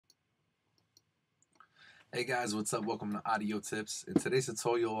Hey guys, what's up? Welcome to Audio Tips. In today's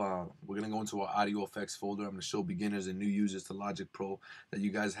tutorial, we're going to go into our audio effects folder. I'm going to show beginners and new users to Logic Pro that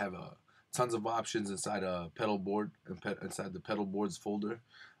you guys have tons of options inside a pedal board and inside the pedal boards folder.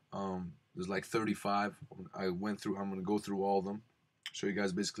 There's like 35. I'm going to go through all of them. Show you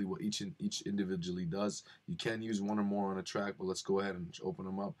guys basically what each individually does. You can use one or more on a track, but let's go ahead and open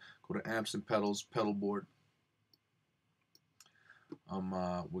them up. Go to amps and pedals, pedal board.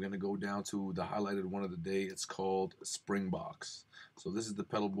 We're gonna go down to the highlighted one of the day. It's called Springbox. So this is the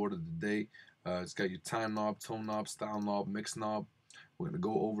pedal board of the day. It's got your time knob, tone knob, style knob, mix knob. We're gonna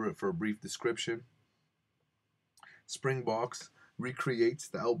go over it for a brief description. Springbox recreates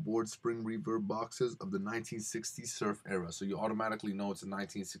the outboard spring reverb boxes of the 1960s surf era. So you automatically know it's a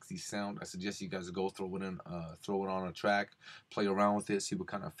 1960s sound. I suggest you guys go throw it on a track, play around with it, see what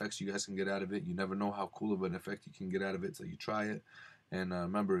kind of effects you guys can get out of it. You never know how cool of an effect you can get out of it till you try it. And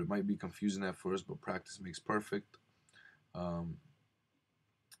remember, it might be confusing at first, but practice makes perfect.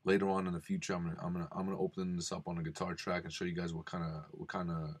 Later on in the future, I'm gonna open this up on a guitar track and show you guys uh,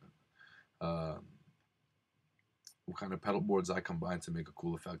 what kind of pedal boards I combine to make a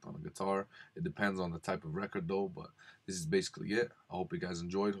cool effect on a guitar. It depends on the type of record though, but this is basically it. I hope you guys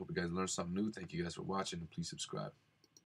enjoyed. Hope you guys learned something new. Thank you guys for watching, and please subscribe.